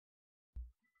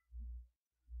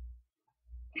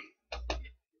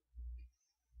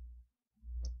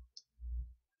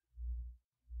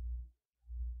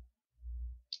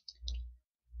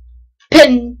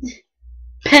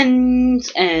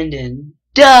pens and in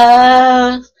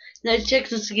dust. Now check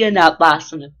this again out,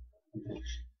 Boston.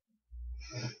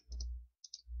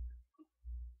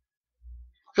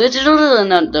 Which is a little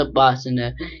not the Boston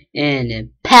and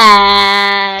in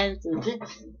pants.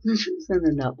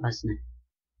 And not Boston.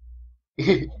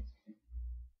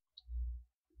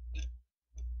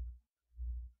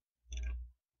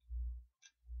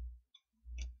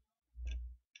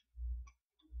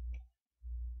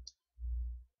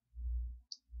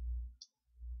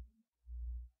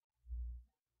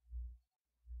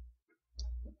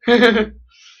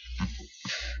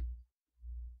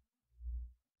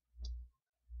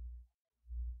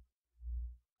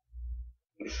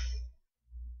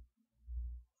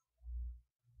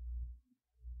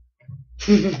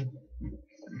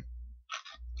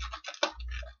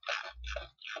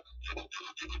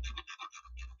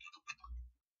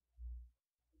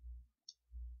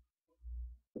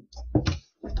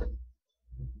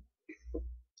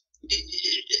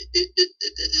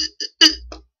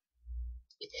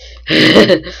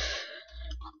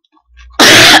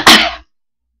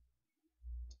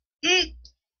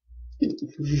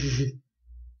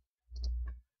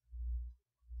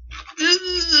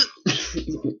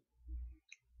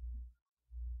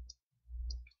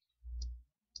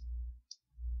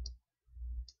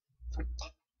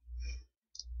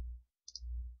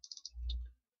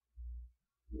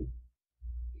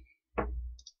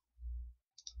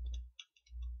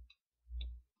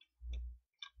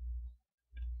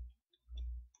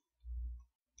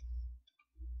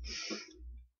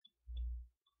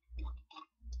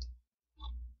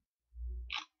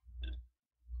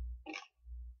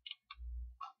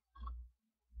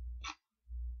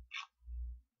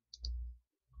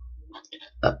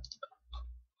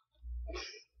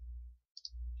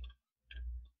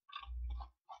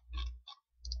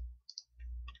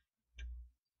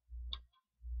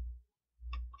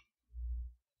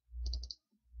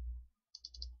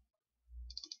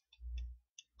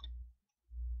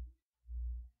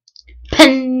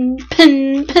 Pen.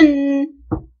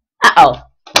 Uh-oh.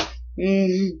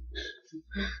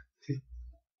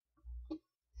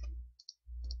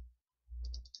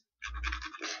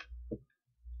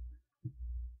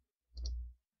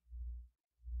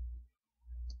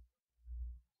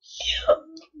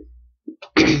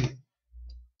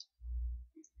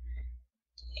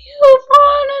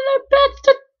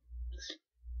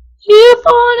 You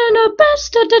fallen the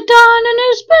best at the dawn in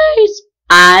his space.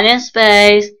 I'm in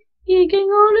space. You can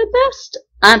go the best.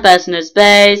 I'm best in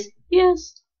space.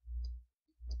 Yes.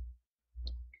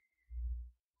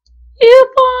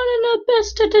 You fallen the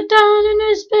best at the dawn in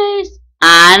his space.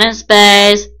 I'm in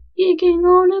space. You can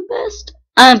go the best.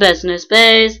 I'm best in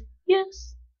space.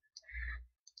 Yes.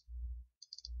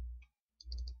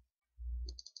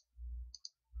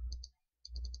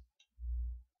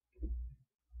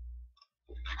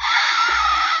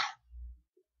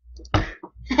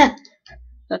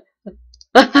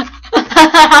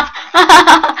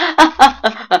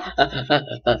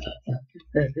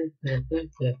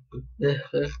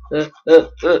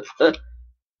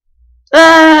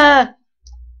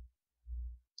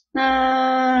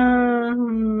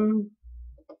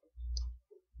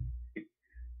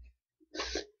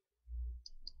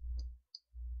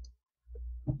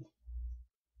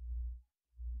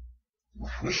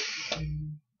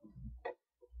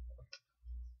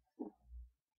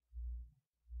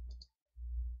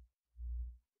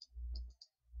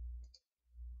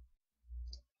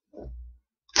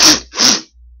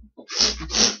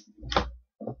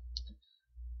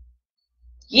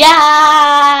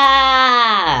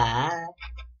 Yeah!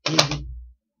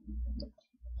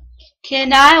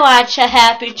 Can I watch a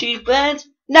Happy Tree Friends?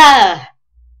 No!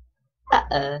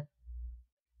 Uh-oh.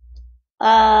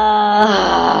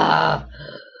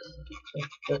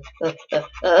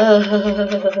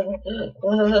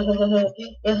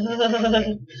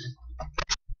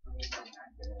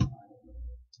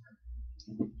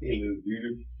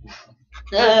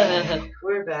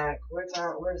 We're back. We're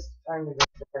time to go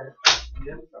to bed.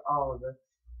 Yep, for all of us.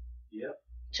 Yep.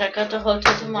 Check out the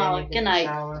hotel tomorrow. Good night.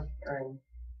 Shower, I'm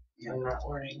not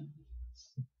worrying.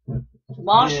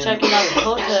 Tomorrow's checking out the In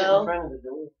hotel. front of the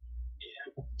door.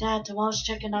 Dad, tomorrow's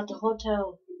checking out the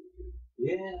hotel.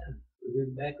 Yeah, we're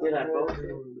back We're on not the both.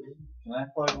 road. Can I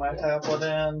plug my tablet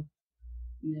in?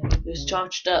 Yeah, it's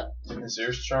charged up. Is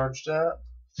yours charged up?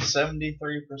 73%.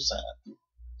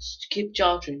 Just keep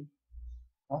charging.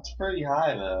 That's pretty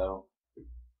high though.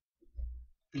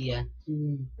 Yeah.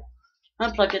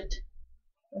 Unplug it.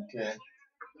 Okay.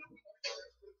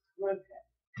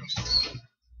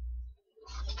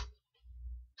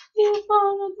 You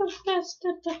follow the best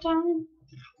at the time.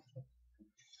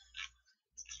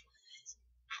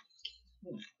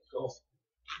 Cool.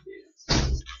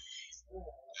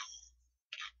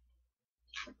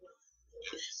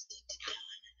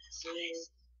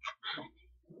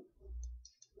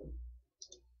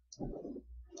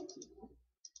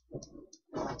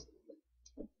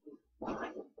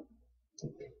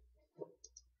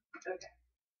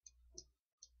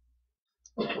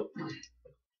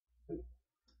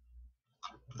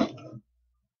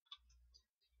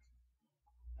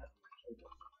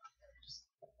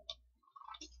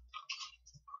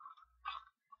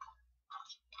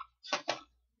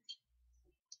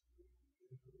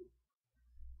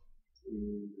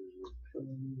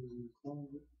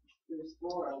 There's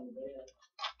 4 on the bed.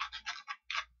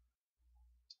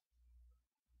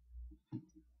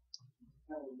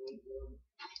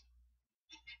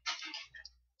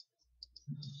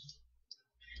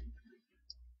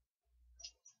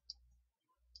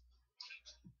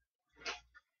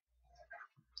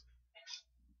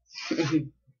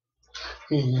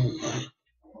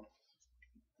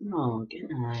 Oh, good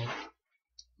night.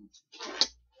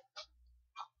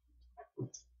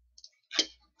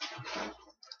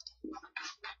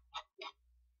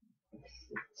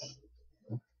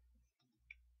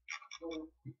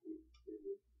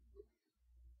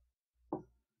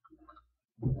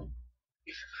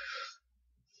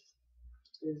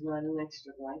 There's not an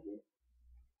extra blanket.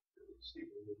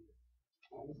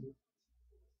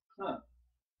 Huh.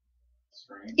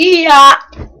 Strange. Yeah.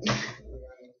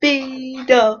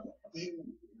 Beat up.